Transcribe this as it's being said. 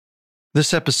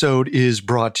This episode is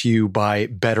brought to you by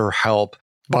BetterHelp.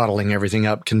 Bottling everything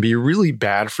up can be really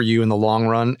bad for you in the long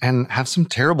run and have some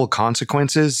terrible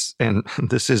consequences. And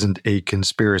this isn't a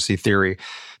conspiracy theory.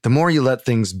 The more you let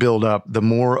things build up, the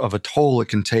more of a toll it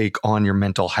can take on your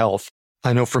mental health.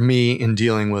 I know for me, in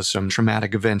dealing with some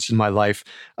traumatic events in my life,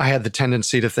 I had the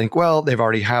tendency to think, well, they've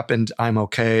already happened. I'm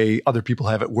okay. Other people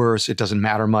have it worse. It doesn't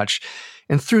matter much.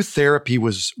 And through therapy,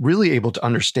 was really able to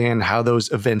understand how those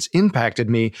events impacted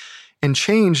me and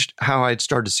changed how I'd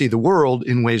started to see the world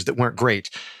in ways that weren't great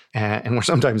and were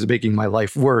sometimes making my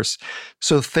life worse.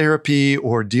 So therapy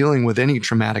or dealing with any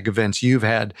traumatic events you've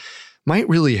had might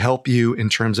really help you in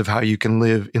terms of how you can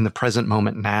live in the present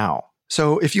moment now.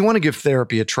 So if you want to give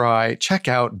therapy a try, check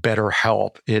out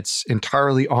BetterHelp. It's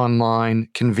entirely online,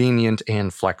 convenient,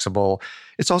 and flexible.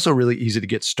 It's also really easy to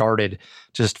get started.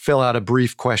 Just fill out a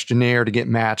brief questionnaire to get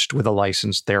matched with a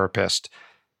licensed therapist.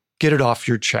 Get it off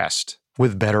your chest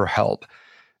with BetterHelp.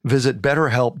 Visit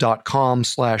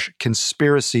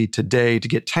betterhelp.com/conspiracy today to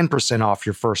get 10% off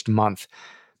your first month.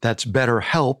 That's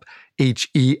BetterHelp,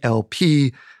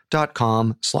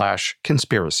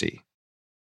 HELP.com/conspiracy.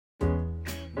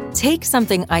 Take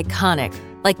something iconic,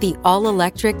 like the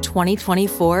all-electric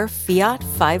 2024 Fiat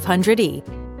 500e.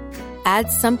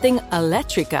 Add something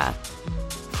electrica.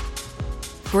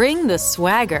 Bring the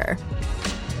swagger.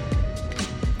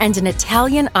 And an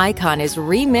Italian icon is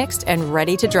remixed and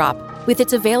ready to drop with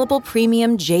its available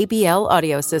premium JBL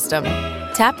audio system.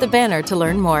 Tap the banner to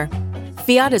learn more.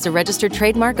 Fiat is a registered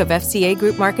trademark of FCA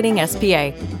Group Marketing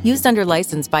S.p.A., used under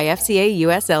license by FCA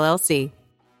US LLC.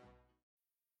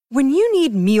 When you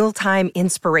need mealtime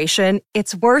inspiration,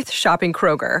 it's worth shopping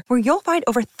Kroger, where you'll find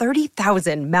over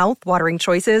 30,000 mouth-watering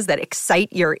choices that excite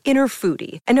your inner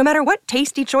foodie. And no matter what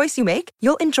tasty choice you make,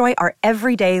 you'll enjoy our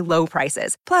everyday low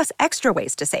prices, plus extra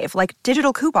ways to save, like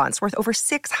digital coupons worth over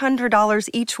 $600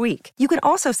 each week. You can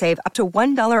also save up to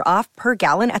 $1 off per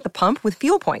gallon at the pump with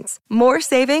fuel points. More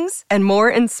savings and more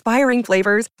inspiring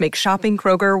flavors make shopping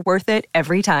Kroger worth it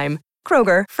every time.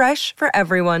 Kroger, fresh for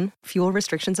everyone. Fuel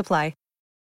restrictions apply.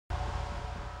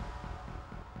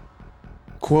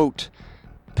 Quote,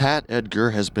 Pat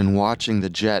Edgar has been watching the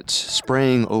jets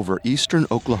spraying over eastern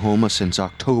Oklahoma since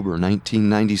October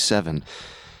 1997.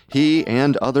 He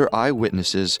and other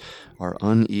eyewitnesses are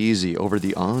uneasy over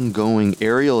the ongoing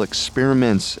aerial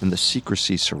experiments and the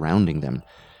secrecy surrounding them.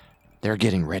 They're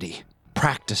getting ready,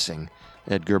 practicing,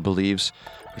 Edgar believes,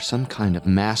 for some kind of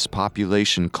mass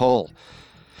population cull.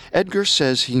 Edgar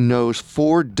says he knows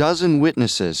 4 dozen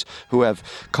witnesses who have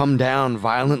come down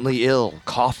violently ill,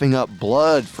 coughing up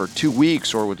blood for 2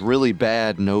 weeks or with really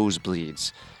bad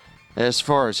nosebleeds. As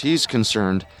far as he's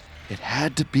concerned, it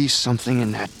had to be something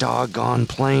in that doggone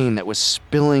plane that was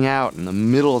spilling out in the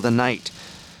middle of the night.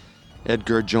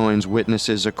 Edgar joins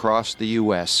witnesses across the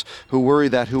U.S. who worry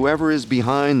that whoever is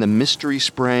behind the mystery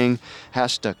spraying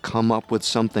has to come up with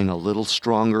something a little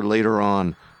stronger later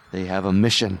on. They have a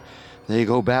mission. They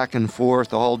go back and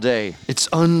forth all day. It's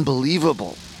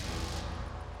unbelievable.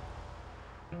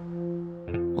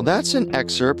 Well, that's an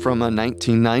excerpt from a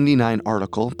 1999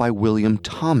 article by William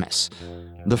Thomas,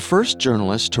 the first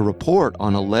journalist to report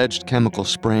on alleged chemical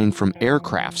spraying from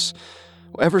aircrafts.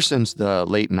 Ever since the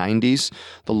late 90s,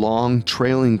 the long,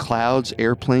 trailing clouds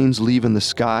airplanes leave in the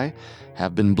sky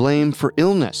have been blamed for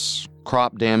illness,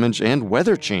 crop damage, and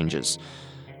weather changes.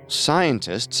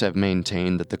 Scientists have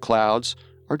maintained that the clouds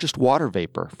are just water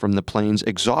vapor from the plane's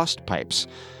exhaust pipes.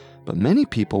 But many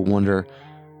people wonder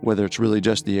whether it's really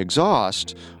just the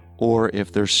exhaust or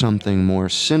if there's something more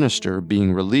sinister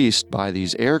being released by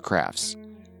these aircrafts.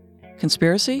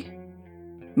 Conspiracy?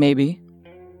 Maybe.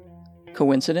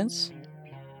 Coincidence?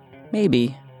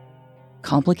 Maybe.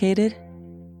 Complicated?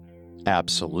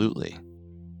 Absolutely.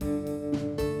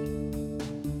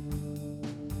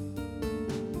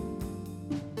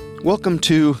 Welcome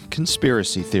to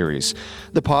Conspiracy Theories,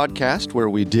 the podcast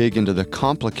where we dig into the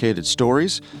complicated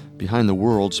stories behind the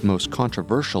world's most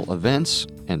controversial events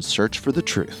and search for the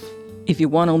truth. If you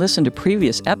want to listen to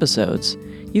previous episodes,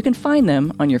 you can find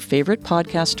them on your favorite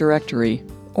podcast directory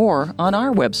or on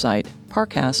our website,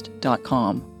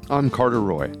 parcast.com. I'm Carter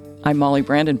Roy. I'm Molly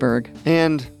Brandenburg.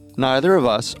 And neither of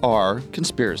us are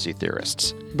conspiracy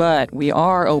theorists. But we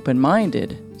are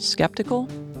open-minded, skeptical,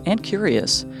 and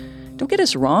curious. Don't get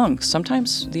us wrong,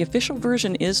 sometimes the official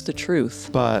version is the truth.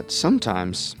 But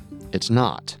sometimes it's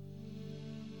not.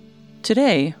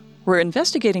 Today, we're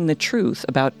investigating the truth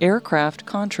about aircraft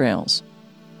contrails,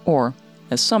 or,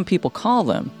 as some people call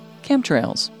them,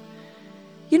 chemtrails.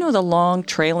 You know the long,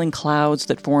 trailing clouds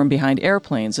that form behind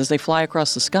airplanes as they fly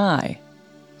across the sky?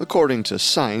 According to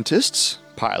scientists,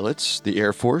 Pilots, the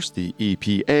Air Force, the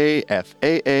EPA,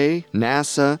 FAA,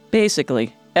 NASA.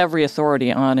 Basically, every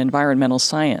authority on environmental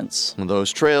science.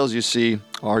 Those trails, you see,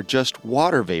 are just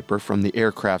water vapor from the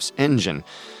aircraft's engine.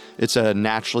 It's a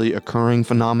naturally occurring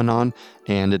phenomenon,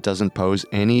 and it doesn't pose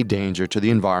any danger to the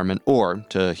environment or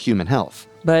to human health.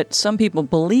 But some people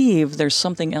believe there's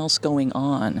something else going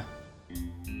on.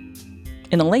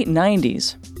 In the late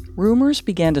 90s, rumors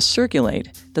began to circulate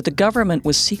that the government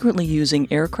was secretly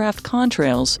using aircraft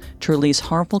contrails to release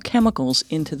harmful chemicals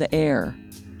into the air.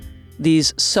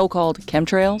 These so-called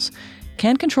chemtrails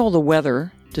can control the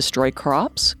weather, destroy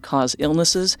crops, cause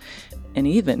illnesses, and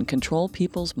even control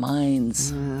people's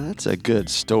minds. That's a good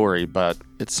story, but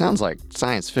it sounds like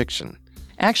science fiction.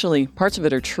 Actually, parts of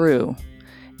it are true.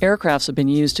 Aircrafts have been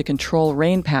used to control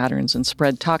rain patterns and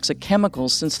spread toxic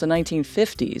chemicals since the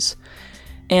 1950s.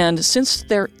 And since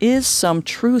there is some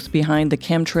truth behind the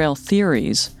chemtrail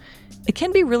theories, it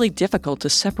can be really difficult to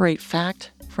separate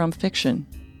fact from fiction.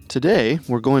 Today,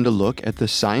 we're going to look at the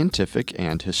scientific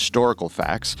and historical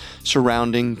facts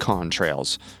surrounding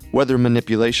contrails, weather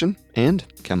manipulation, and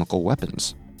chemical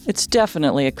weapons. It's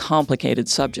definitely a complicated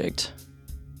subject.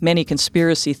 Many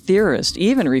conspiracy theorists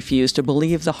even refuse to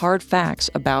believe the hard facts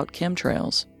about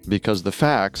chemtrails. Because the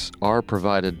facts are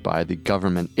provided by the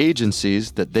government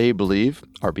agencies that they believe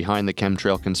are behind the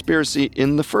chemtrail conspiracy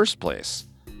in the first place.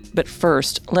 But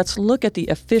first, let's look at the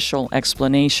official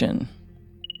explanation.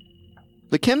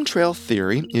 The chemtrail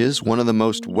theory is one of the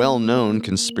most well-known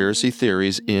conspiracy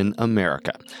theories in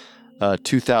America. A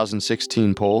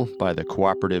 2016 poll by the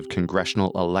Cooperative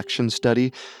Congressional Election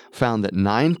Study found that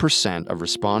 9% of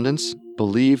respondents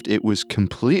believed it was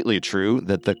completely true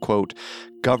that the, quote,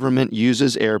 government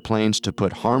uses airplanes to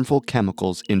put harmful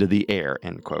chemicals into the air,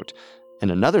 end quote. And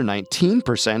another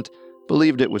 19%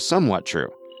 believed it was somewhat true.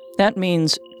 That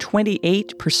means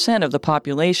 28% of the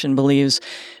population believes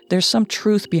there's some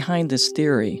truth behind this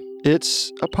theory.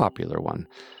 It's a popular one.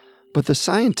 But the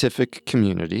scientific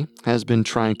community has been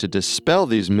trying to dispel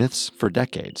these myths for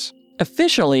decades.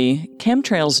 Officially,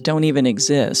 chemtrails don't even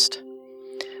exist.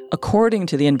 According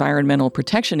to the Environmental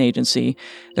Protection Agency,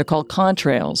 they're called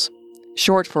contrails,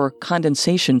 short for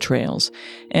condensation trails,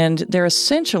 and they're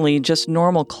essentially just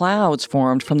normal clouds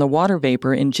formed from the water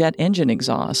vapor in jet engine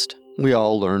exhaust. We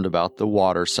all learned about the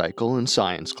water cycle in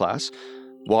science class.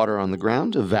 Water on the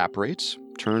ground evaporates,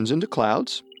 turns into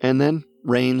clouds, and then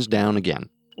rains down again.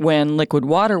 When liquid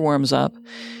water warms up,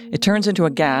 it turns into a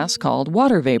gas called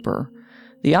water vapor.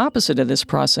 The opposite of this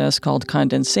process, called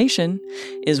condensation,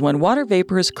 is when water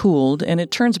vapor is cooled and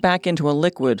it turns back into a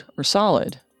liquid or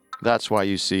solid. That's why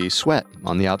you see sweat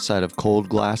on the outside of cold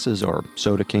glasses or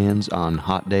soda cans on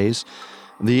hot days.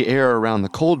 The air around the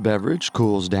cold beverage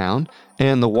cools down,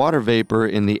 and the water vapor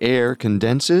in the air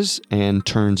condenses and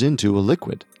turns into a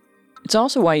liquid. It's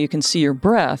also why you can see your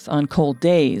breath on cold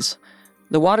days.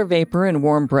 The water vapor in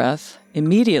warm breath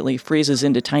immediately freezes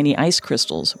into tiny ice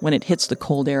crystals when it hits the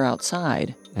cold air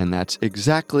outside. And that's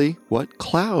exactly what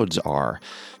clouds are.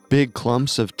 Big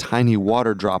clumps of tiny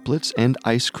water droplets and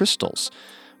ice crystals.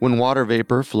 When water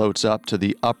vapor floats up to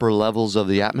the upper levels of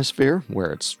the atmosphere,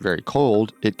 where it's very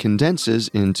cold, it condenses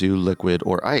into liquid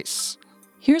or ice.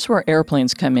 Here's where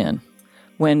airplanes come in.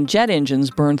 When jet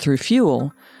engines burn through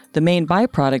fuel, the main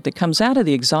byproduct that comes out of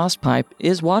the exhaust pipe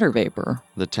is water vapor.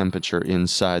 The temperature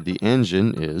inside the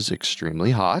engine is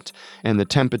extremely hot, and the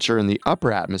temperature in the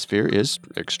upper atmosphere is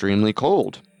extremely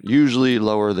cold, usually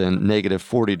lower than negative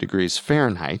 40 degrees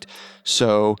Fahrenheit.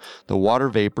 So the water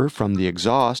vapor from the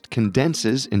exhaust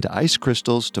condenses into ice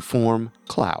crystals to form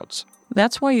clouds.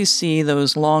 That's why you see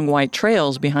those long white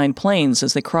trails behind planes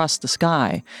as they cross the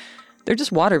sky. They're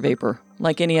just water vapor,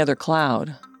 like any other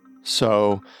cloud.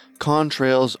 So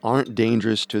contrails aren't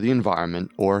dangerous to the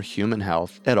environment or human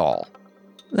health at all.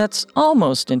 That's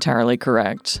almost entirely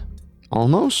correct.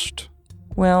 Almost?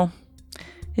 Well,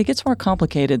 it gets more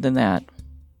complicated than that.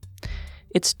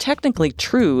 It's technically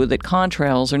true that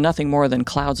contrails are nothing more than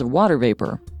clouds of water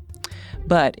vapor.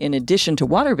 But in addition to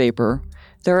water vapor,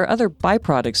 there are other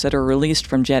byproducts that are released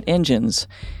from jet engines,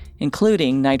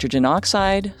 including nitrogen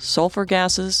oxide, sulfur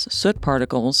gases, soot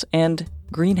particles, and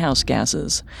greenhouse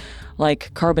gases,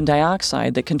 like carbon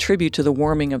dioxide that contribute to the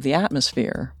warming of the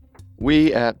atmosphere.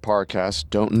 We at Parcast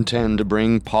don't intend to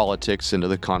bring politics into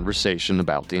the conversation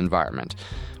about the environment.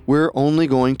 We're only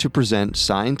going to present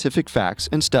scientific facts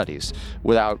and studies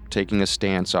without taking a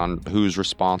stance on who's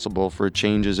responsible for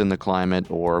changes in the climate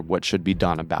or what should be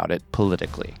done about it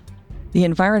politically. The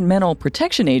Environmental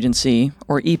Protection Agency,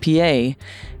 or EPA,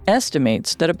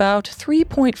 estimates that about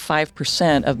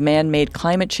 3.5% of man-made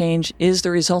climate change is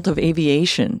the result of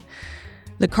aviation.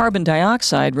 The carbon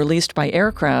dioxide released by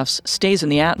aircrafts stays in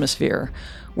the atmosphere,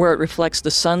 where it reflects the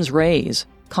sun's rays,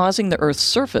 causing the Earth's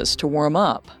surface to warm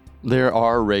up. There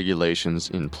are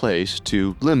regulations in place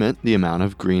to limit the amount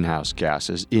of greenhouse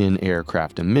gases in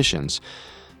aircraft emissions,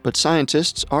 but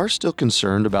scientists are still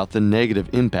concerned about the negative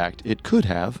impact it could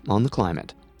have on the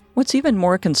climate. What's even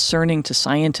more concerning to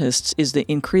scientists is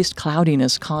the increased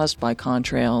cloudiness caused by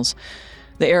contrails.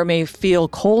 The air may feel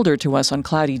colder to us on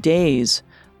cloudy days,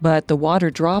 but the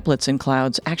water droplets in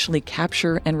clouds actually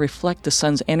capture and reflect the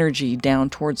sun's energy down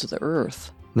towards the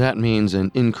Earth. That means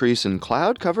an increase in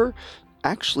cloud cover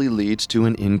actually leads to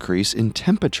an increase in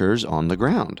temperatures on the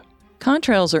ground.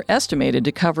 Contrails are estimated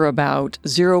to cover about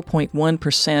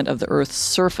 0.1% of the Earth's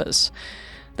surface.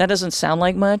 That doesn't sound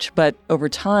like much, but over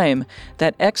time,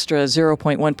 that extra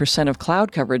 0.1% of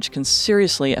cloud coverage can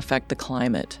seriously affect the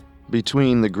climate.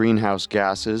 Between the greenhouse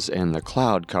gases and the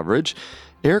cloud coverage,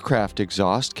 aircraft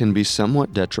exhaust can be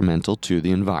somewhat detrimental to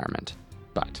the environment.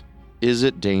 But is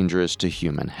it dangerous to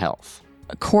human health?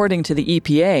 According to the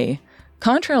EPA,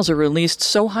 contrails are released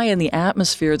so high in the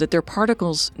atmosphere that their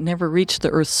particles never reach the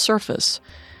Earth's surface.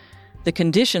 The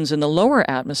conditions in the lower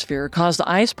atmosphere cause the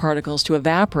ice particles to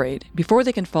evaporate before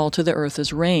they can fall to the Earth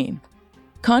as rain.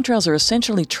 Contrails are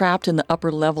essentially trapped in the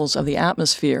upper levels of the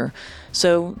atmosphere,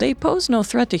 so they pose no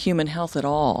threat to human health at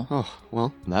all. Oh,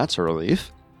 well, that's a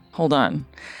relief. Hold on.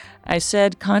 I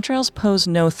said contrails pose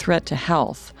no threat to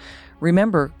health.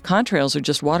 Remember, contrails are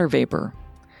just water vapor.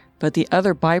 But the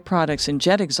other byproducts in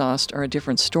jet exhaust are a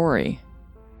different story.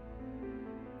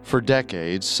 For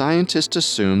decades, scientists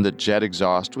assumed that jet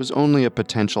exhaust was only a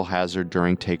potential hazard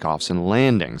during takeoffs and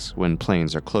landings when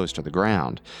planes are close to the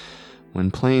ground.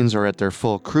 When planes are at their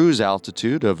full cruise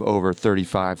altitude of over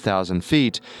 35,000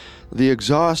 feet, the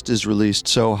exhaust is released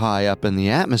so high up in the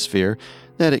atmosphere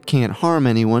that it can't harm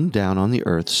anyone down on the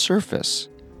Earth's surface.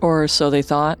 Or so they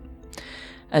thought.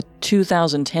 A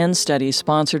 2010 study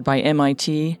sponsored by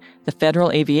MIT, the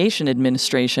Federal Aviation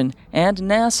Administration, and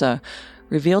NASA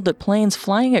revealed that planes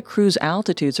flying at cruise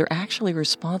altitudes are actually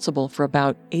responsible for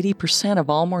about 80% of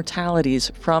all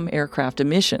mortalities from aircraft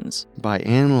emissions. By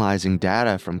analyzing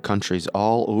data from countries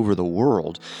all over the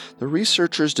world, the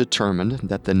researchers determined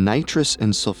that the nitrous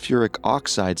and sulfuric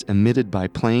oxides emitted by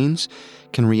planes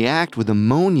can react with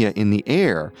ammonia in the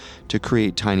air to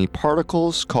create tiny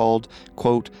particles called,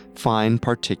 quote, fine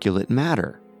particulate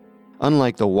matter.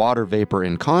 Unlike the water vapor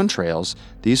in contrails,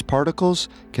 these particles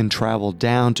can travel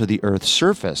down to the Earth's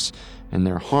surface, and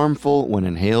they're harmful when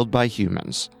inhaled by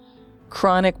humans.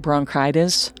 Chronic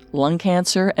bronchitis, lung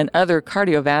cancer, and other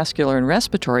cardiovascular and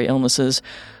respiratory illnesses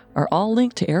are all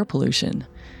linked to air pollution.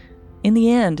 In the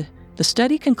end, the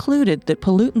study concluded that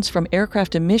pollutants from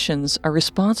aircraft emissions are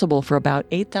responsible for about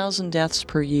 8,000 deaths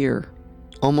per year.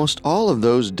 Almost all of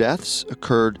those deaths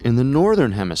occurred in the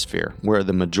northern hemisphere, where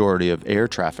the majority of air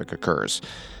traffic occurs.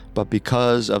 But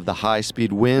because of the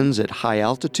high-speed winds at high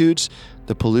altitudes,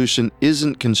 the pollution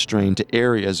isn't constrained to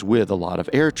areas with a lot of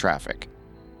air traffic.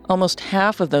 Almost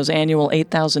half of those annual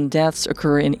 8,000 deaths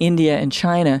occur in India and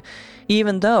China,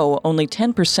 even though only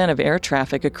 10% of air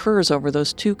traffic occurs over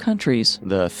those two countries.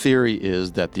 The theory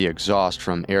is that the exhaust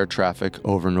from air traffic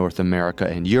over North America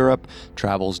and Europe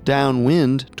travels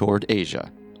downwind toward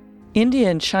Asia. India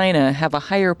and China have a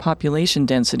higher population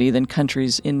density than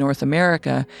countries in North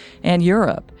America and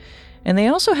Europe, and they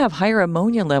also have higher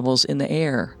ammonia levels in the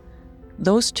air.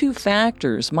 Those two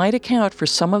factors might account for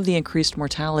some of the increased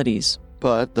mortalities.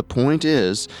 But the point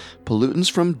is, pollutants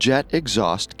from jet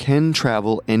exhaust can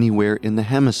travel anywhere in the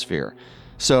hemisphere.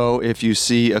 So if you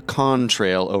see a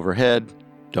contrail overhead,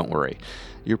 don't worry.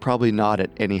 You're probably not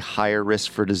at any higher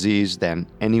risk for disease than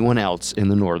anyone else in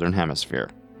the northern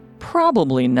hemisphere.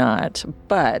 Probably not,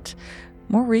 but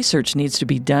more research needs to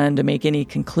be done to make any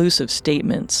conclusive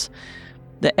statements.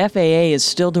 The FAA is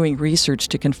still doing research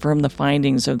to confirm the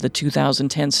findings of the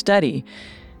 2010 study,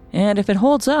 and if it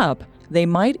holds up, they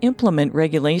might implement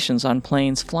regulations on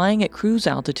planes flying at cruise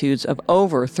altitudes of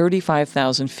over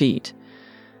 35,000 feet.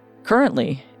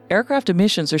 Currently, aircraft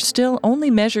emissions are still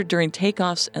only measured during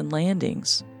takeoffs and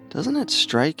landings. Doesn't it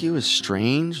strike you as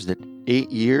strange that 8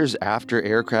 years after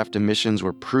aircraft emissions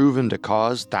were proven to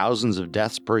cause thousands of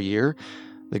deaths per year,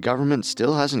 the government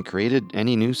still hasn't created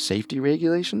any new safety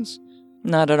regulations?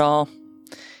 Not at all.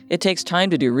 It takes time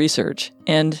to do research,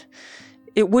 and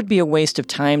it would be a waste of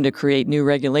time to create new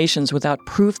regulations without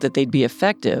proof that they'd be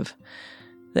effective.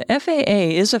 The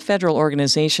FAA is a federal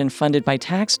organization funded by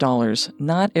tax dollars,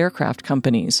 not aircraft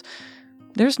companies.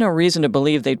 There's no reason to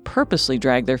believe they'd purposely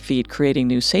drag their feet creating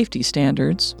new safety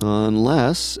standards.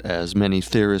 Unless, as many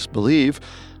theorists believe,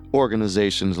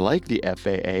 Organizations like the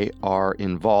FAA are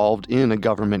involved in a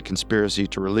government conspiracy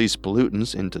to release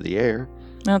pollutants into the air.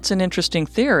 That's an interesting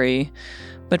theory,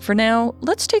 but for now,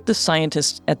 let's take the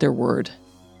scientists at their word.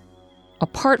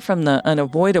 Apart from the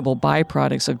unavoidable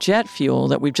byproducts of jet fuel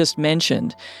that we've just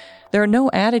mentioned, there are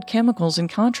no added chemicals in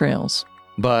contrails.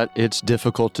 But it's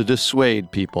difficult to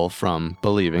dissuade people from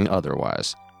believing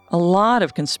otherwise. A lot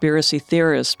of conspiracy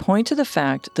theorists point to the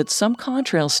fact that some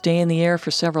contrails stay in the air for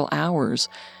several hours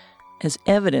as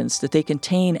evidence that they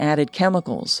contain added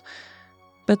chemicals.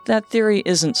 But that theory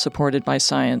isn't supported by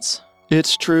science.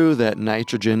 It's true that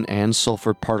nitrogen and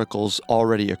sulfur particles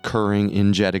already occurring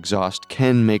in jet exhaust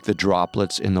can make the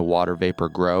droplets in the water vapor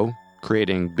grow,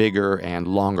 creating bigger and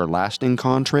longer-lasting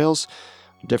contrails.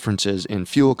 Differences in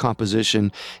fuel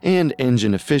composition and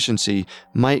engine efficiency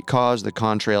might cause the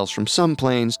contrails from some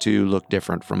planes to look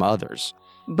different from others.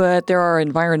 But there are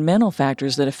environmental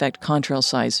factors that affect contrail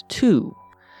size too.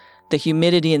 The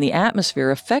humidity in the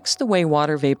atmosphere affects the way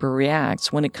water vapor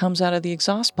reacts when it comes out of the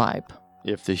exhaust pipe.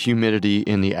 If the humidity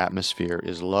in the atmosphere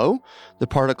is low, the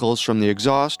particles from the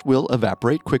exhaust will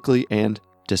evaporate quickly and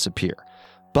disappear.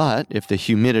 But if the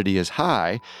humidity is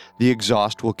high, the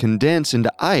exhaust will condense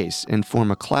into ice and form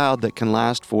a cloud that can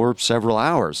last for several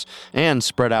hours and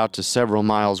spread out to several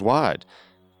miles wide.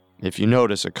 If you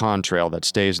notice a contrail that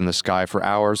stays in the sky for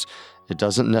hours, it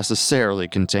doesn't necessarily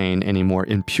contain any more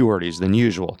impurities than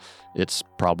usual. It's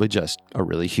probably just a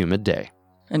really humid day.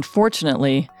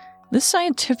 Unfortunately, this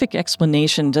scientific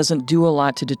explanation doesn't do a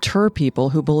lot to deter people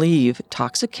who believe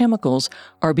toxic chemicals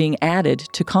are being added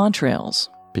to contrails.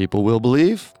 People will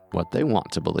believe what they want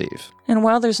to believe. And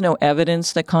while there's no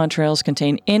evidence that contrails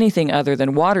contain anything other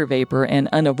than water vapor and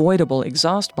unavoidable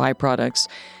exhaust byproducts,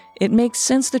 it makes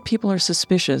sense that people are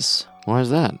suspicious. Why is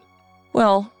that?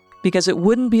 Well, because it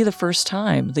wouldn't be the first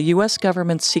time the U.S.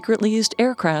 government secretly used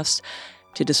aircrafts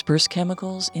to disperse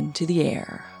chemicals into the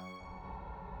air.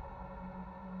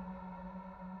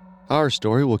 Our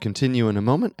story will continue in a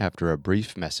moment after a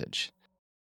brief message.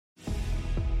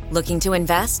 Looking to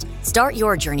invest? Start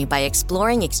your journey by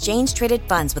exploring exchange-traded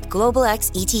funds with Global X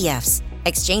ETFs.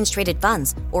 Exchange-traded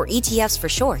funds, or ETFs for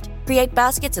short, create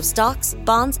baskets of stocks,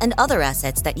 bonds, and other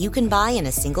assets that you can buy in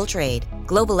a single trade.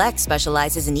 Global X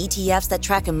specializes in ETFs that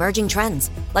track emerging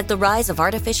trends, like the rise of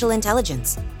artificial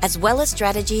intelligence, as well as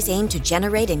strategies aimed to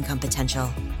generate income potential.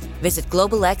 Visit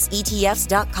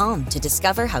globalxetfs.com to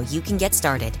discover how you can get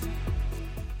started.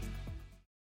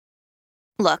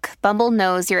 Look, Bumble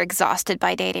knows you're exhausted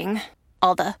by dating.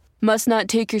 All the, must not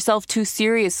take yourself too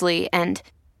seriously, and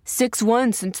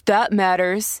 6'1" since that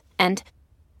matters, and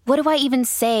what do I even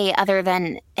say other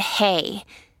than, hey?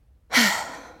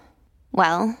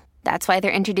 Well, that's why they're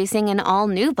introducing an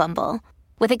all-new Bumble,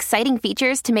 with exciting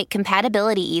features to make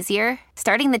compatibility easier,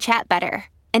 starting the chat better,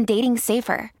 and dating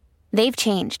safer. They've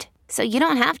changed, so you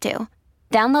don't have to.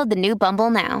 Download the new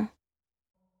Bumble now.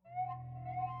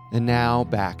 And now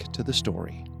back to the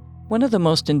story. One of the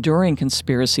most enduring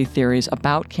conspiracy theories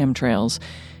about chemtrails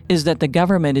is that the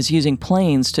government is using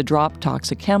planes to drop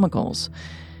toxic chemicals.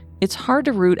 It's hard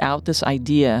to root out this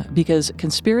idea because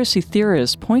conspiracy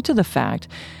theorists point to the fact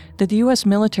that the U.S.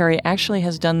 military actually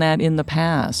has done that in the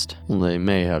past. Well, they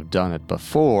may have done it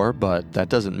before, but that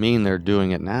doesn't mean they're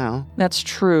doing it now. That's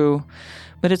true,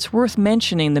 but it's worth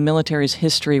mentioning the military's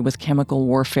history with chemical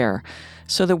warfare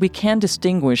so that we can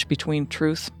distinguish between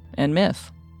truth and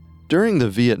myth. During the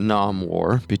Vietnam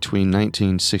War between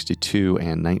 1962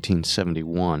 and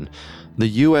 1971, the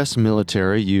U.S.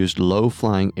 military used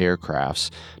low-flying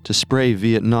aircrafts to spray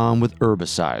Vietnam with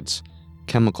herbicides,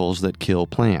 chemicals that kill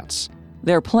plants.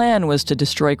 Their plan was to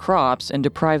destroy crops and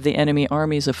deprive the enemy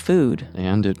armies of food.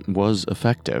 And it was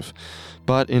effective.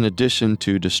 But in addition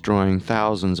to destroying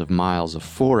thousands of miles of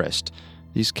forest,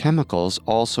 these chemicals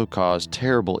also caused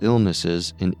terrible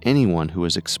illnesses in anyone who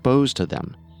was exposed to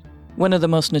them. One of the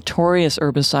most notorious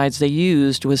herbicides they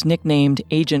used was nicknamed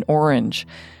Agent Orange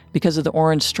because of the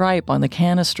orange stripe on the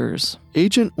canisters.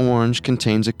 Agent Orange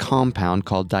contains a compound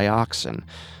called dioxin,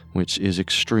 which is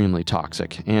extremely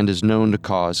toxic and is known to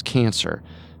cause cancer.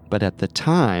 But at the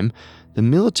time, the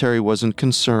military wasn't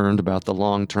concerned about the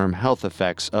long-term health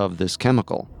effects of this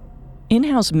chemical.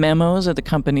 In-house memos of the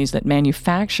companies that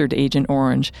manufactured Agent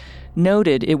Orange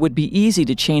noted it would be easy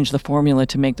to change the formula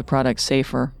to make the product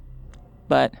safer.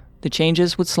 But the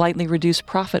changes would slightly reduce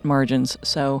profit margins,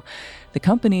 so the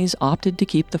companies opted to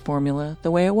keep the formula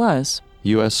the way it was.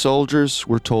 U.S. soldiers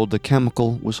were told the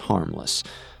chemical was harmless,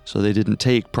 so they didn't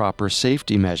take proper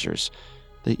safety measures.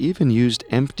 They even used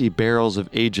empty barrels of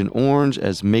Agent Orange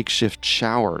as makeshift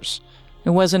showers.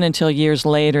 It wasn't until years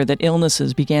later that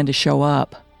illnesses began to show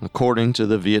up. According to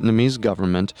the Vietnamese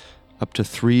government, up to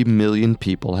 3 million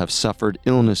people have suffered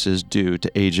illnesses due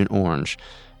to Agent Orange,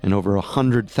 and over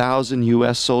 100,000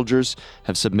 U.S. soldiers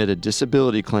have submitted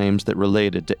disability claims that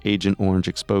related to Agent Orange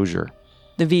exposure.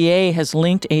 The VA has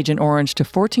linked Agent Orange to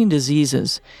 14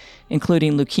 diseases,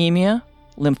 including leukemia,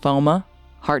 lymphoma,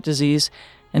 heart disease,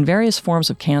 and various forms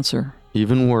of cancer.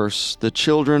 Even worse, the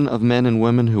children of men and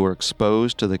women who are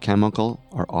exposed to the chemical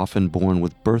are often born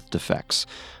with birth defects,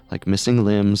 like missing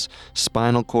limbs,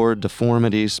 spinal cord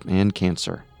deformities, and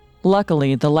cancer.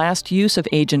 Luckily, the last use of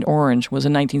Agent Orange was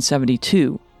in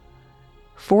 1972.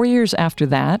 4 years after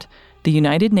that, the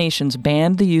United Nations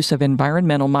banned the use of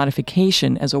environmental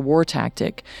modification as a war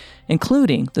tactic,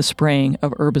 including the spraying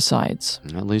of herbicides.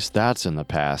 At least that's in the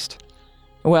past.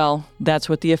 Well, that's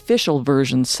what the official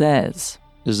version says.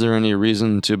 Is there any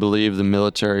reason to believe the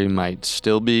military might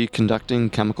still be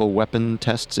conducting chemical weapon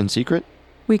tests in secret?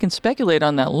 We can speculate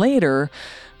on that later,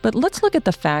 but let's look at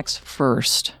the facts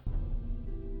first.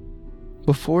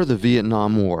 Before the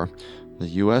Vietnam War, the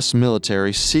U.S.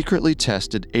 military secretly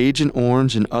tested Agent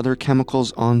Orange and other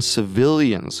chemicals on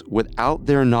civilians without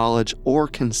their knowledge or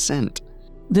consent.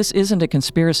 This isn't a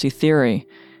conspiracy theory.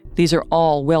 These are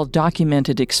all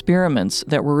well-documented experiments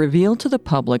that were revealed to the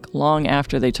public long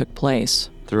after they took place.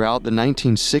 Throughout the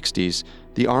 1960s,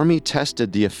 the Army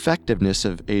tested the effectiveness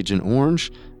of Agent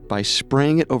Orange by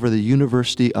spraying it over the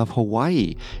University of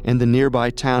Hawaii and the nearby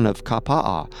town of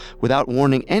Kapa'a without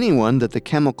warning anyone that the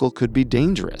chemical could be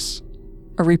dangerous.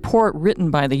 A report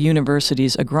written by the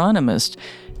university's agronomist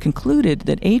concluded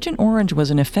that Agent Orange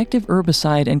was an effective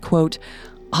herbicide and, quote,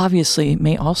 obviously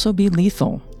may also be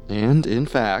lethal. And, in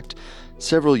fact,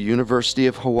 several University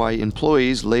of Hawaii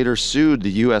employees later sued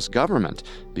the U.S. government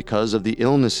because of the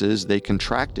illnesses they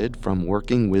contracted from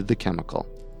working with the chemical.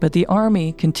 But the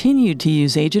Army continued to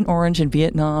use Agent Orange in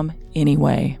Vietnam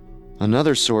anyway.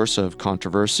 Another source of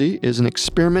controversy is an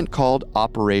experiment called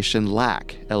Operation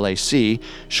LAC, LAC,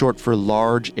 short for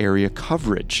Large Area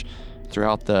Coverage.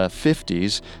 Throughout the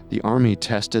 50s, the Army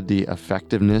tested the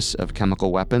effectiveness of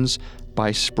chemical weapons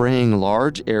by spraying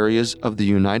large areas of the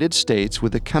United States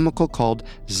with a chemical called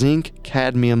zinc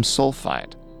cadmium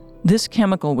sulfide. This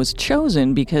chemical was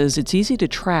chosen because it's easy to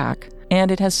track, and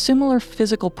it has similar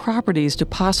physical properties to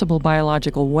possible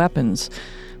biological weapons,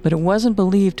 but it wasn't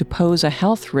believed to pose a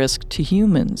health risk to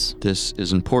humans. This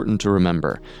is important to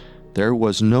remember. There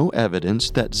was no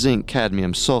evidence that zinc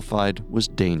cadmium sulfide was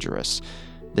dangerous.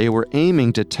 They were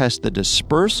aiming to test the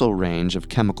dispersal range of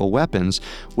chemical weapons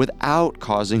without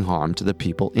causing harm to the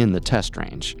people in the test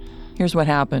range. Here's what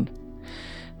happened.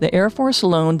 The Air Force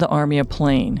loaned the Army a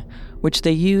plane, which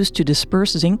they used to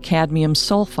disperse zinc cadmium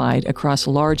sulfide across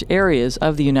large areas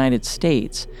of the United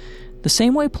States, the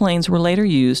same way planes were later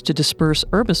used to disperse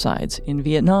herbicides in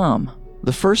Vietnam.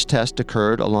 The first test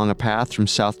occurred along a path from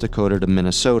South Dakota to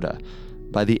Minnesota.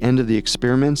 By the end of the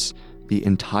experiments, the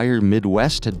entire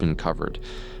Midwest had been covered,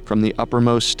 from the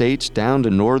uppermost states down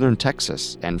to northern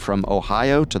Texas, and from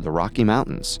Ohio to the Rocky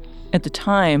Mountains. At the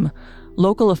time,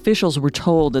 local officials were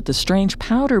told that the strange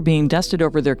powder being dusted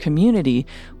over their community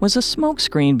was a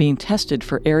smokescreen being tested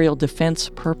for aerial defense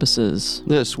purposes.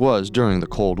 This was during the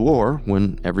Cold War,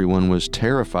 when everyone was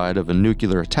terrified of a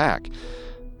nuclear attack.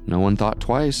 No one thought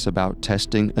twice about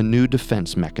testing a new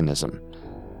defense mechanism.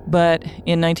 But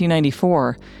in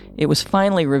 1994, it was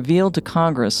finally revealed to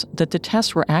Congress that the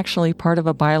tests were actually part of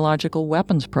a biological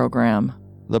weapons program.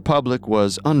 The public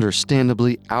was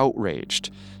understandably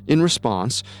outraged. In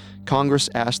response, Congress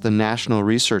asked the National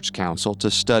Research Council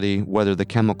to study whether the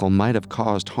chemical might have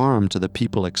caused harm to the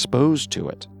people exposed to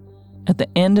it. At the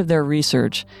end of their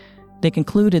research, they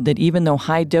concluded that even though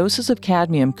high doses of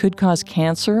cadmium could cause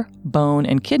cancer, bone,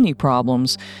 and kidney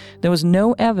problems, there was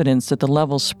no evidence that the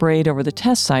levels sprayed over the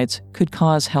test sites could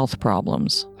cause health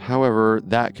problems. However,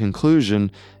 that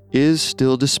conclusion is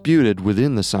still disputed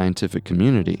within the scientific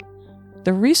community.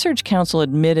 The Research Council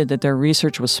admitted that their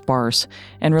research was sparse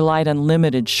and relied on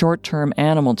limited short-term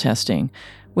animal testing,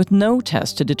 with no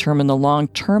test to determine the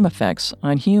long-term effects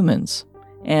on humans.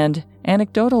 And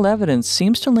anecdotal evidence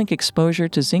seems to link exposure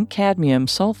to zinc cadmium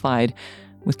sulfide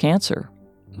with cancer.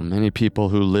 Many people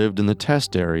who lived in the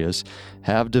test areas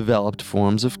have developed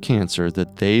forms of cancer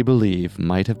that they believe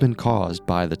might have been caused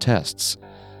by the tests.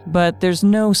 But there's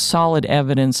no solid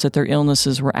evidence that their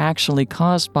illnesses were actually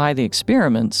caused by the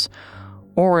experiments,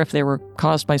 or if they were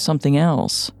caused by something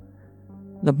else.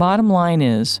 The bottom line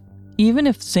is, even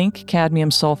if zinc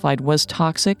cadmium sulfide was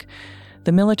toxic,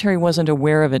 the military wasn't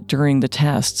aware of it during the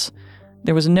tests.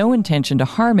 There was no intention to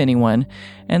harm anyone,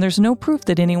 and there's no proof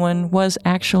that anyone was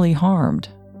actually harmed.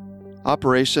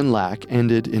 Operation LAC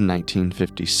ended in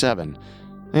 1957.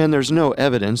 And there's no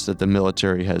evidence that the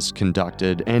military has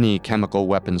conducted any chemical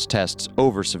weapons tests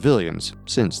over civilians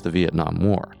since the Vietnam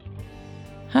War.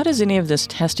 How does any of this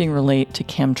testing relate to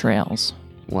chemtrails?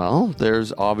 Well,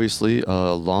 there's obviously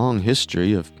a long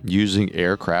history of using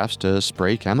aircrafts to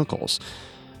spray chemicals.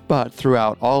 But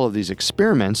throughout all of these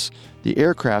experiments, the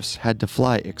aircrafts had to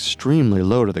fly extremely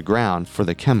low to the ground for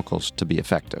the chemicals to be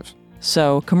effective.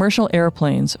 So, commercial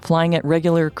airplanes flying at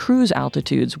regular cruise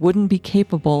altitudes wouldn't be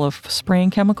capable of spraying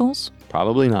chemicals?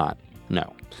 Probably not,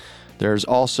 no. There's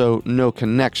also no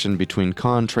connection between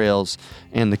contrails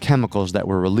and the chemicals that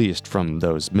were released from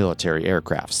those military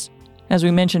aircrafts. As we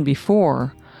mentioned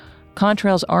before,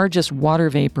 contrails are just water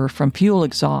vapor from fuel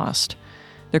exhaust.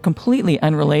 They're completely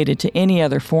unrelated to any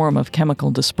other form of chemical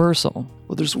dispersal.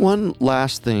 Well, there's one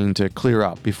last thing to clear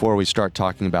up before we start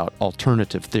talking about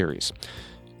alternative theories.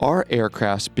 Are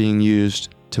aircrafts being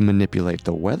used to manipulate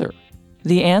the weather?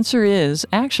 The answer is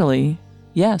actually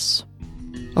yes.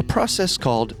 A process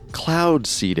called cloud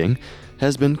seeding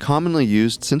has been commonly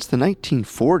used since the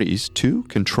 1940s to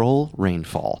control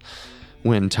rainfall.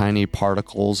 When tiny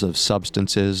particles of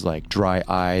substances like dry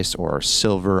ice or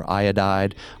silver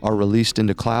iodide are released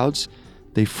into clouds,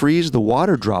 they freeze the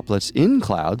water droplets in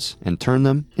clouds and turn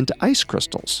them into ice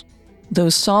crystals.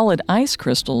 Those solid ice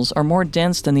crystals are more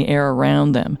dense than the air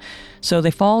around them, so they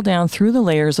fall down through the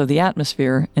layers of the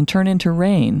atmosphere and turn into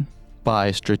rain.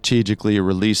 By strategically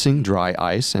releasing dry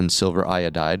ice and silver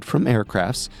iodide from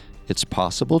aircrafts, it's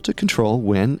possible to control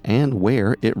when and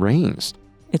where it rains.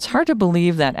 It's hard to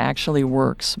believe that actually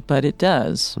works, but it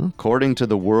does. According to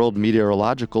the World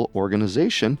Meteorological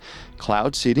Organization,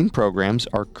 cloud seeding programs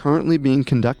are currently being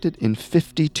conducted in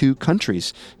 52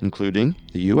 countries, including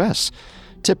the U.S.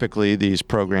 Typically, these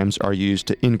programs are used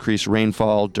to increase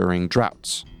rainfall during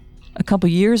droughts. A couple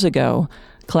years ago,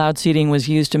 cloud seeding was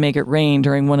used to make it rain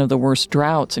during one of the worst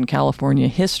droughts in California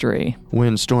history.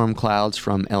 When storm clouds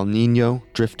from El Nino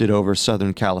drifted over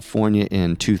Southern California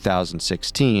in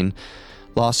 2016,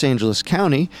 Los Angeles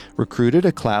County recruited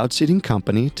a cloud seeding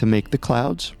company to make the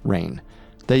clouds rain.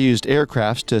 They used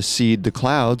aircrafts to seed the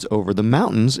clouds over the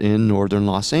mountains in northern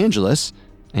Los Angeles,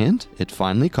 and it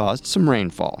finally caused some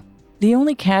rainfall. The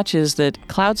only catch is that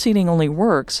cloud seeding only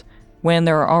works when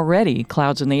there are already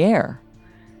clouds in the air.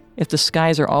 If the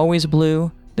skies are always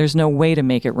blue, there's no way to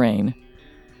make it rain.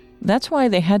 That's why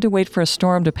they had to wait for a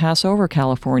storm to pass over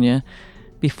California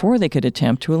before they could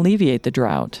attempt to alleviate the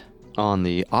drought. On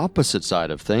the opposite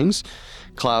side of things,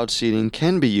 cloud seeding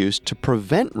can be used to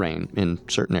prevent rain in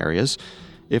certain areas.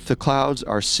 If the clouds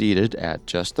are seeded at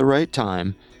just the right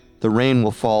time, the rain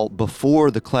will fall before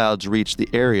the clouds reach the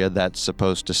area that's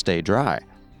supposed to stay dry.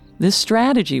 This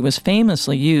strategy was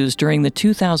famously used during the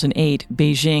 2008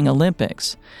 Beijing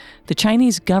Olympics. The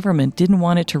Chinese government didn't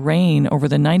want it to rain over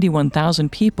the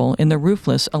 91,000 people in the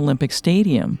roofless Olympic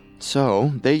Stadium.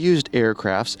 So, they used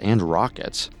aircrafts and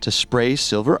rockets to spray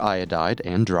silver iodide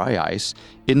and dry ice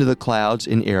into the clouds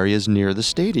in areas near the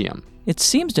stadium. It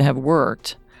seems to have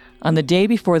worked. On the day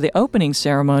before the opening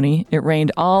ceremony, it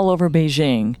rained all over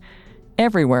Beijing,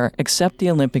 everywhere except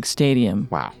the Olympic Stadium.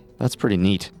 Wow, that's pretty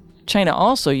neat. China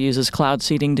also uses cloud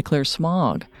seeding to clear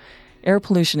smog. Air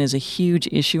pollution is a huge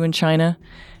issue in China,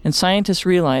 and scientists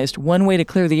realized one way to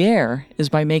clear the air is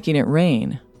by making it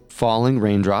rain. Falling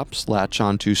raindrops latch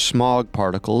onto smog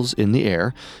particles in the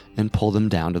air and pull them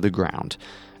down to the ground.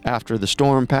 After the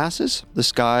storm passes, the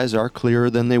skies are clearer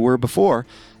than they were before,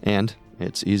 and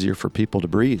it's easier for people to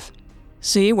breathe.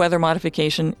 See, weather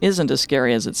modification isn't as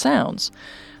scary as it sounds.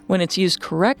 When it's used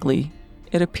correctly,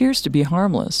 it appears to be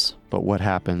harmless. But what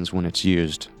happens when it's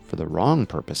used for the wrong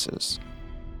purposes?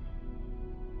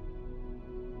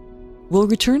 We'll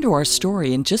return to our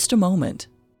story in just a moment.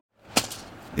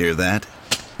 Hear that?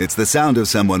 It's the sound of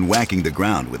someone whacking the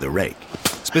ground with a rake.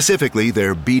 Specifically,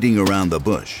 they're beating around the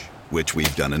bush, which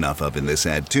we've done enough of in this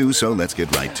ad too, so let's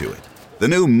get right to it. The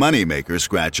new Money Maker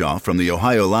scratch-off from the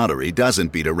Ohio Lottery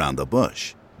doesn't beat around the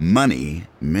bush. Money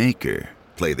Maker.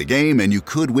 Play the game and you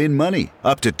could win money,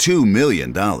 up to $2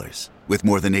 million. With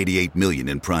more than $88 million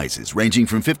in prizes, ranging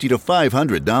from $50 to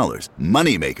 $500,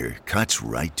 Money Maker cuts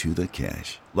right to the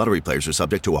cash. Lottery players are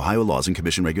subject to Ohio laws and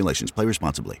commission regulations. Play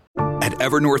responsibly. At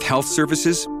Evernorth Health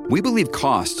Services, we believe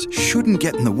costs shouldn't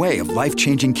get in the way of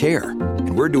life-changing care,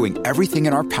 and we're doing everything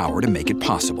in our power to make it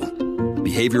possible.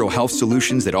 Behavioral health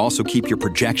solutions that also keep your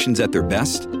projections at their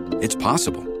best? It's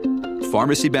possible.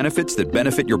 Pharmacy benefits that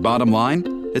benefit your bottom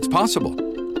line? It's possible.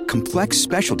 Complex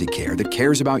specialty care that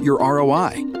cares about your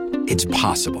ROI? It's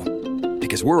possible.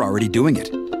 Because we're already doing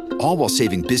it. All while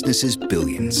saving businesses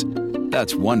billions.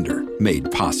 That's Wonder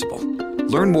made possible.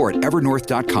 Learn more at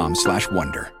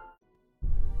evernorth.com/wonder.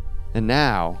 And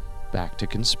now, back to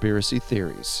conspiracy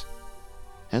theories.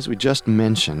 As we just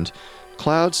mentioned,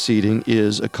 cloud seeding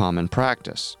is a common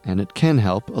practice, and it can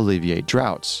help alleviate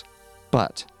droughts.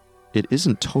 But it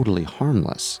isn't totally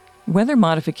harmless. Weather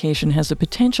modification has the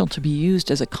potential to be used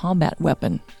as a combat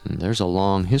weapon. There's a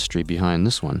long history behind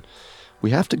this one. We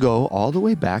have to go all the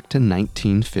way back to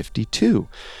 1952,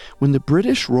 when the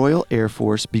British Royal Air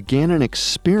Force began an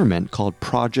experiment called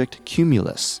Project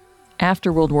Cumulus.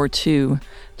 After World War II,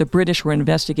 the British were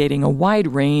investigating a wide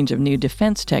range of new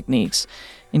defense techniques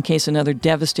in case another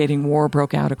devastating war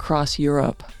broke out across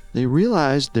Europe. They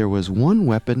realized there was one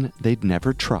weapon they'd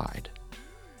never tried: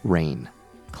 rain.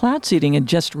 Cloud seeding had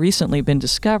just recently been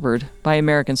discovered by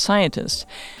American scientists,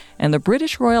 and the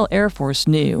British Royal Air Force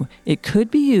knew it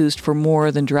could be used for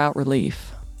more than drought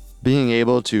relief. Being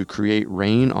able to create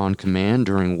rain on command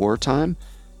during wartime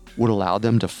would allow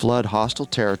them to flood hostile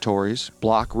territories,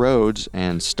 block roads,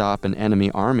 and stop an enemy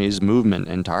army's movement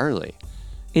entirely.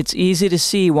 It's easy to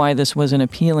see why this was an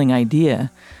appealing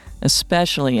idea,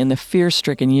 especially in the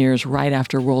fear-stricken years right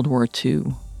after World War II.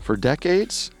 For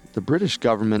decades, the British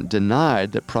government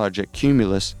denied that Project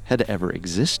Cumulus had ever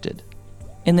existed.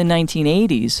 In the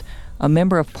 1980s, a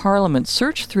member of Parliament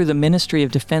searched through the Ministry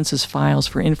of Defense's files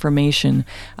for information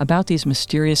about these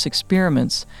mysterious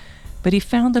experiments, but he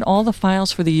found that all the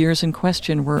files for the years in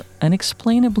question were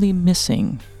unexplainably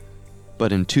missing.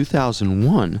 But in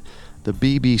 2001, the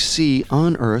BBC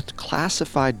unearthed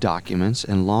classified documents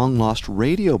and long-lost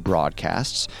radio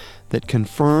broadcasts that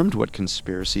confirmed what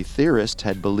conspiracy theorists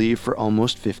had believed for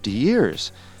almost 50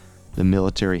 years. The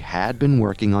military had been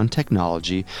working on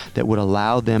technology that would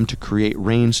allow them to create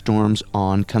rainstorms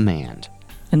on command.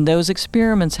 And those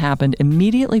experiments happened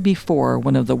immediately before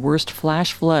one of the worst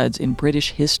flash floods in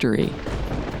British history.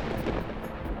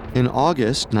 In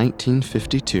August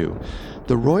 1952,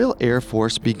 the Royal Air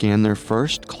Force began their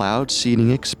first cloud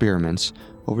seeding experiments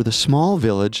over the small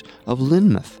village of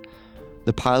Lynmouth.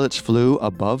 The pilots flew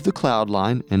above the cloud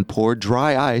line and poured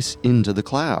dry ice into the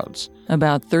clouds.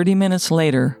 About 30 minutes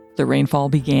later, the rainfall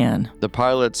began. The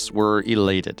pilots were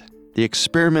elated. The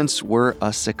experiments were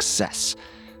a success.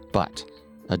 But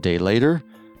a day later,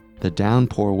 the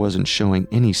downpour wasn't showing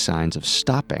any signs of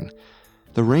stopping.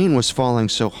 The rain was falling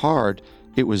so hard,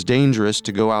 it was dangerous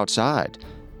to go outside.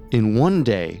 In one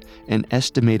day, an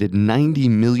estimated 90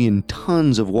 million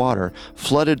tons of water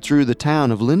flooded through the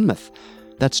town of Lynmouth.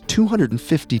 That's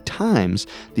 250 times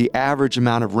the average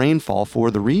amount of rainfall for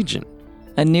the region.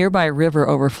 A nearby river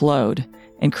overflowed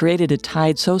and created a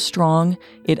tide so strong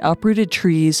it uprooted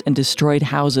trees and destroyed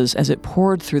houses as it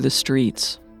poured through the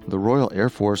streets. The Royal Air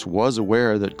Force was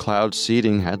aware that cloud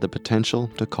seeding had the potential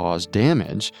to cause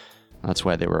damage. That's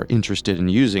why they were interested in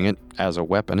using it as a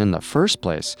weapon in the first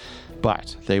place.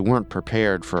 But they weren't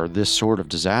prepared for this sort of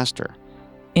disaster.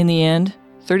 In the end,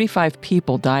 35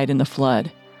 people died in the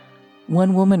flood.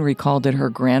 One woman recalled that her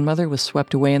grandmother was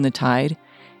swept away in the tide,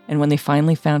 and when they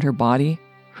finally found her body,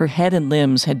 her head and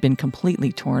limbs had been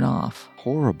completely torn off.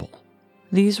 Horrible.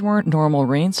 These weren't normal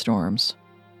rainstorms.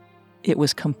 It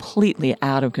was completely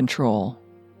out of control.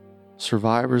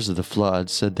 Survivors of the flood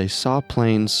said they saw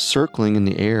planes circling in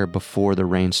the air before the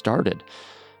rain started,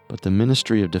 but the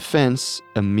Ministry of Defense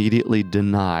immediately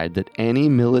denied that any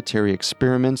military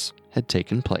experiments had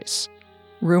taken place.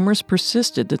 Rumors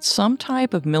persisted that some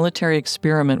type of military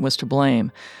experiment was to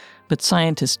blame, but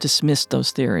scientists dismissed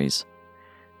those theories.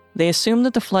 They assumed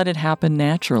that the flood had happened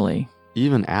naturally.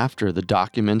 Even after the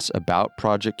documents about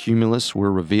Project Cumulus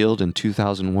were revealed in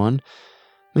 2001,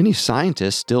 many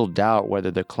scientists still doubt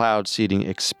whether the cloud seeding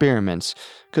experiments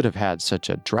could have had such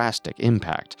a drastic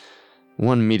impact.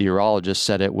 One meteorologist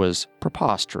said it was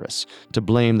preposterous to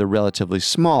blame the relatively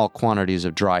small quantities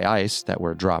of dry ice that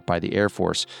were dropped by the Air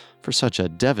Force for such a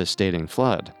devastating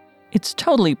flood. It's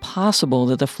totally possible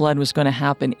that the flood was going to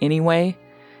happen anyway,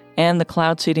 and the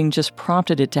cloud seeding just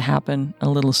prompted it to happen a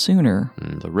little sooner.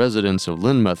 The residents of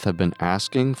Lynmouth have been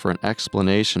asking for an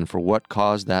explanation for what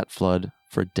caused that flood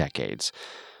for decades,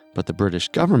 but the British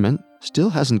government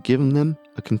still hasn't given them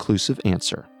a conclusive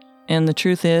answer. And the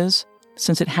truth is,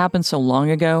 since it happened so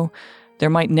long ago, there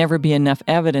might never be enough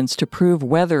evidence to prove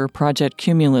whether Project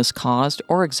Cumulus caused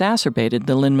or exacerbated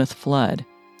the Lynmouth flood.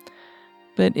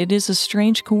 But it is a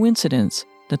strange coincidence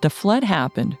that the flood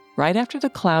happened right after the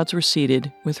clouds were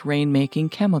seeded with rain-making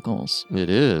chemicals. It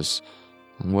is.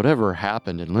 And whatever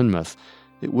happened in Lynmouth,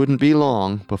 it wouldn't be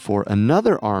long before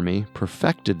another army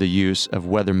perfected the use of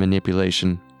weather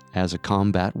manipulation as a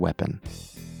combat weapon.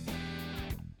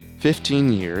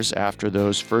 15 years after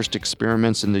those first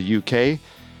experiments in the UK,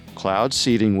 cloud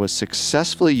seeding was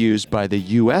successfully used by the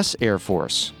U.S. Air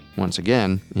Force, once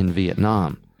again in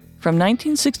Vietnam. From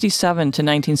 1967 to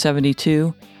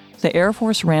 1972, the Air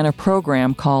Force ran a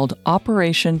program called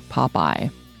Operation Popeye.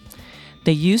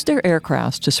 They used their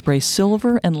aircrafts to spray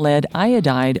silver and lead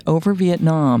iodide over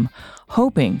Vietnam,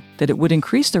 hoping that it would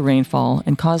increase the rainfall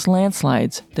and cause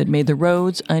landslides that made the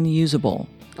roads unusable.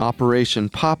 Operation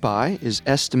Popeye is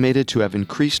estimated to have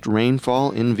increased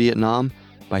rainfall in Vietnam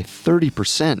by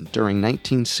 30% during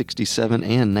 1967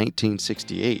 and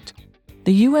 1968.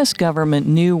 The U.S. government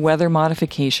knew weather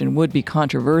modification would be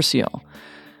controversial.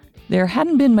 There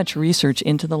hadn't been much research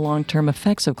into the long-term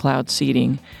effects of cloud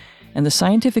seeding, and the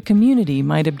scientific community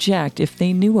might object if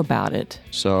they knew about it.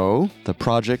 So, the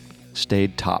project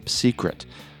stayed top secret.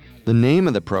 The name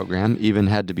of the program even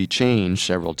had to be changed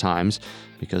several times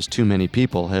because too many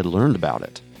people had learned about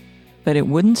it. But it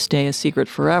wouldn't stay a secret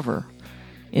forever.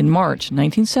 In March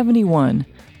 1971,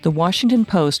 the Washington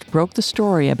Post broke the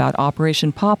story about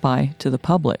Operation Popeye to the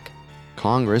public.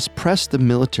 Congress pressed the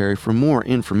military for more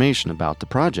information about the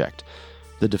project.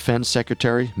 The Defense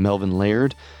Secretary, Melvin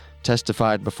Laird,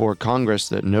 testified before Congress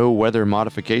that no weather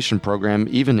modification program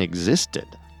even existed.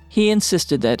 He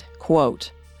insisted that,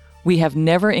 quote, "We have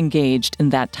never engaged in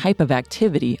that type of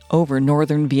activity over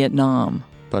northern Vietnam."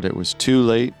 But it was too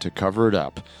late to cover it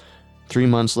up. 3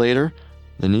 months later,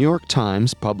 the New York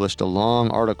Times published a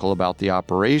long article about the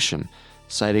operation,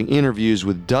 citing interviews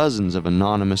with dozens of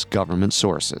anonymous government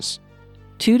sources.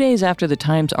 2 days after the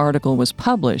Times article was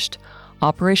published,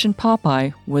 Operation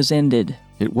Popeye was ended.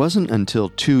 It wasn't until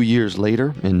 2 years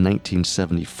later, in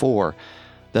 1974,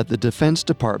 that the Defense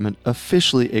Department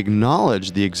officially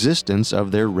acknowledged the existence of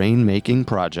their rain-making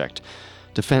project.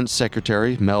 Defense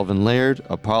Secretary Melvin Laird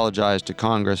apologized to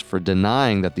Congress for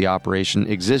denying that the operation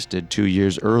existed 2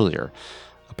 years earlier.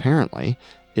 Apparently,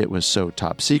 it was so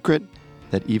top secret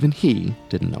that even he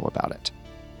didn't know about it.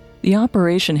 The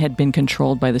operation had been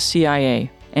controlled by the CIA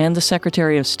and the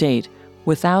Secretary of State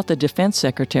without the Defense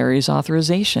Secretary's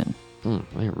authorization.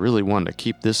 They really wanted to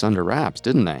keep this under wraps,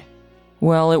 didn't they?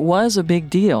 Well, it was a big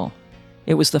deal.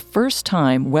 It was the first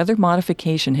time weather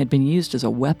modification had been used as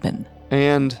a weapon.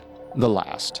 And the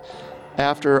last.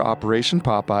 After Operation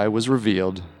Popeye was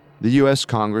revealed, the U.S.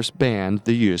 Congress banned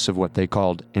the use of what they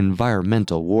called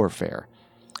environmental warfare.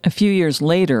 A few years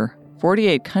later,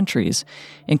 48 countries,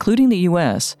 including the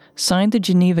U.S., signed the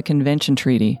Geneva Convention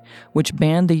Treaty, which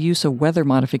banned the use of weather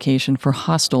modification for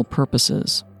hostile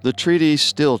purposes. The treaty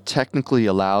still technically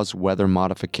allows weather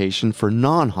modification for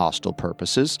non-hostile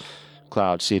purposes.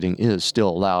 Cloud seeding is still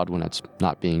allowed when it's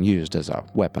not being used as a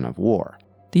weapon of war.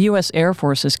 The U.S. Air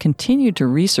Force has continued to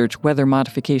research weather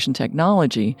modification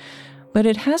technology, but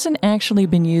it hasn't actually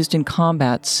been used in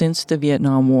combat since the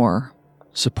Vietnam War.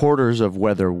 Supporters of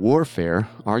weather warfare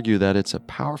argue that it's a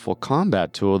powerful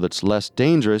combat tool that's less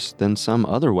dangerous than some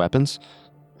other weapons.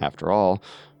 After all,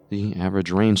 the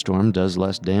average rainstorm does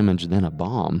less damage than a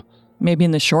bomb. Maybe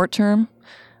in the short term,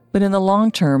 but in the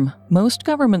long term, most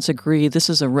governments agree this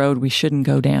is a road we shouldn't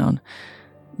go down.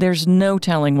 There's no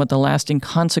telling what the lasting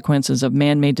consequences of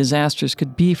man-made disasters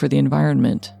could be for the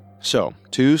environment. So,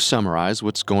 to summarize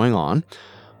what's going on,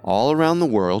 all around the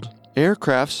world,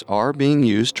 aircrafts are being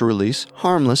used to release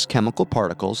harmless chemical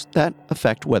particles that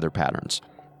affect weather patterns.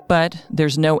 But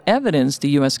there's no evidence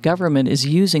the U.S. government is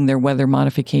using their weather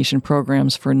modification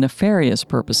programs for nefarious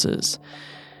purposes.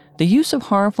 The use of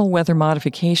harmful weather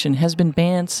modification has been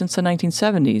banned since the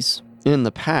 1970s. In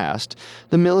the past,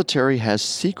 the military has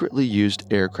secretly used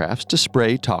aircrafts to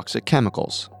spray toxic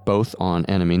chemicals, both on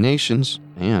enemy nations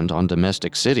and on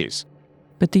domestic cities.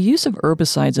 But the use of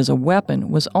herbicides as a weapon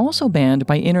was also banned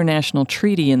by international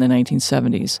treaty in the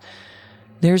 1970s.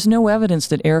 There's no evidence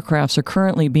that aircrafts are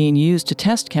currently being used to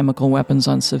test chemical weapons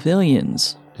on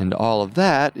civilians. And all of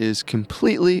that is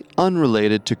completely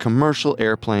unrelated to commercial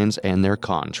airplanes and their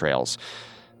contrails.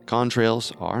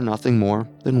 Contrails are nothing more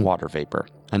than water vapor,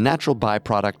 a natural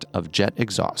byproduct of jet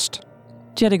exhaust.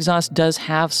 Jet exhaust does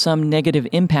have some negative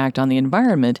impact on the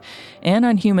environment and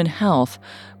on human health,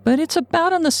 but it's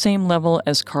about on the same level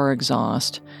as car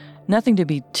exhaust. Nothing to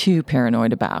be too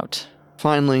paranoid about.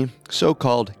 Finally,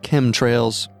 so-called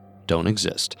chemtrails don't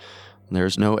exist.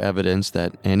 There's no evidence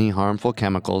that any harmful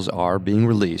chemicals are being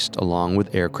released along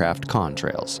with aircraft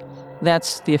contrails.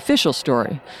 That's the official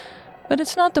story. But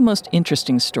it's not the most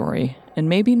interesting story, and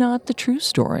maybe not the true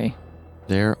story.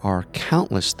 There are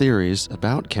countless theories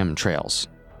about chemtrails,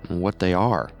 what they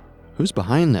are, who's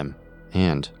behind them,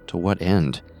 and to what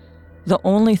end. The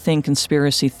only thing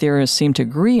conspiracy theorists seem to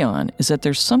agree on is that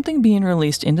there's something being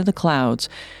released into the clouds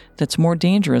that's more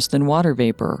dangerous than water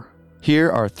vapor. Here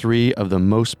are 3 of the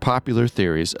most popular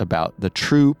theories about the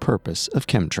true purpose of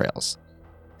chemtrails.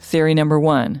 Theory number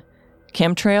 1.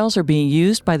 Chemtrails are being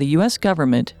used by the U.S.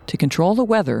 government to control the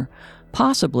weather,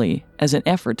 possibly as an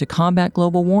effort to combat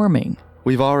global warming.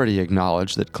 We've already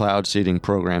acknowledged that cloud seeding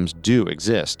programs do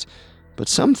exist, but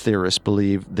some theorists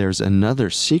believe there's another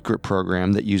secret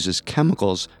program that uses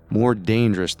chemicals more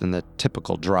dangerous than the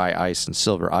typical dry ice and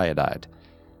silver iodide.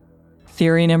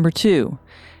 Theory number 2.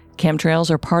 Chemtrails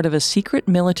are part of a secret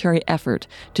military effort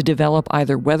to develop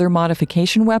either weather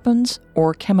modification weapons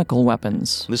or chemical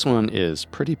weapons. This one is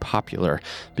pretty popular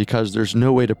because there's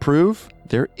no way to prove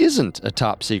there isn't a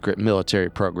top-secret military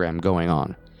program going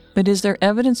on. But is there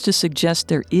evidence to suggest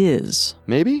there is?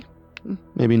 Maybe?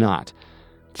 Maybe not.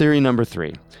 Theory number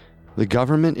 3. The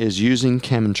government is using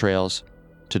chemtrails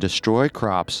to destroy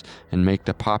crops and make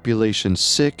the population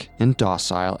sick and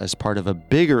docile as part of a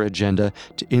bigger agenda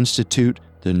to institute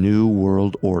the New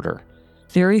World Order.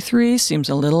 Theory 3 seems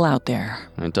a little out there.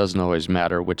 It doesn't always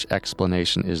matter which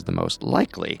explanation is the most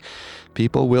likely.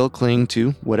 People will cling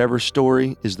to whatever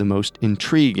story is the most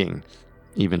intriguing,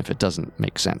 even if it doesn't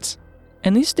make sense.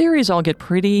 And these theories all get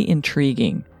pretty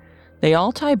intriguing. They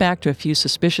all tie back to a few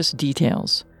suspicious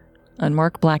details.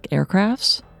 Unmarked black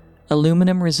aircrafts,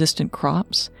 aluminum-resistant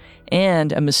crops,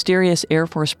 and a mysterious Air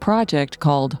Force project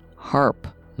called HARP.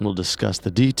 We'll discuss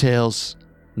the details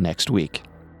next week.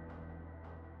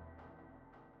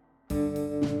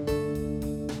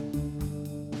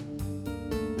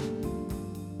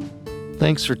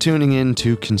 Thanks for tuning in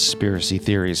to Conspiracy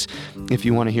Theories. If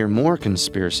you want to hear more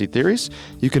conspiracy theories,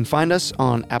 you can find us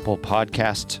on Apple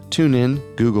Podcasts,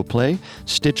 TuneIn, Google Play,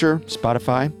 Stitcher,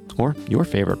 Spotify, or your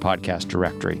favorite podcast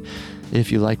directory.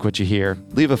 If you like what you hear,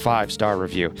 leave a 5-star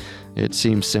review. It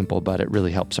seems simple, but it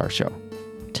really helps our show.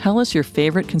 Tell us your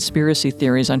favorite conspiracy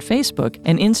theories on Facebook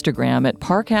and Instagram at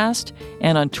Parcast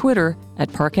and on Twitter at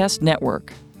Parcast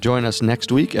Network. Join us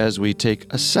next week as we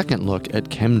take a second look at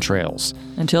chemtrails.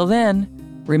 Until then,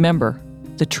 remember,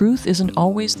 the truth isn't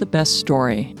always the best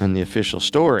story. And the official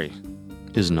story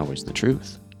isn't always the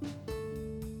truth.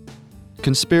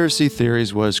 Conspiracy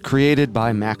Theories was created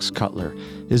by Max Cutler,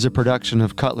 is a production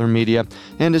of Cutler Media,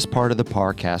 and is part of the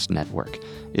Parcast Network.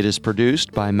 It is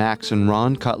produced by Max and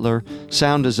Ron Cutler,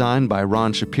 sound design by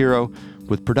Ron Shapiro,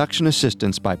 with production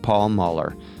assistance by Paul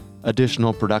Mahler.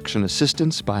 Additional production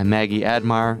assistance by Maggie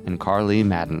Admire and Carly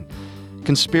Madden.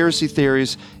 Conspiracy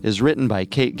Theories is written by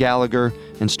Kate Gallagher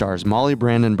and stars Molly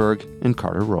Brandenburg and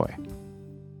Carter Roy.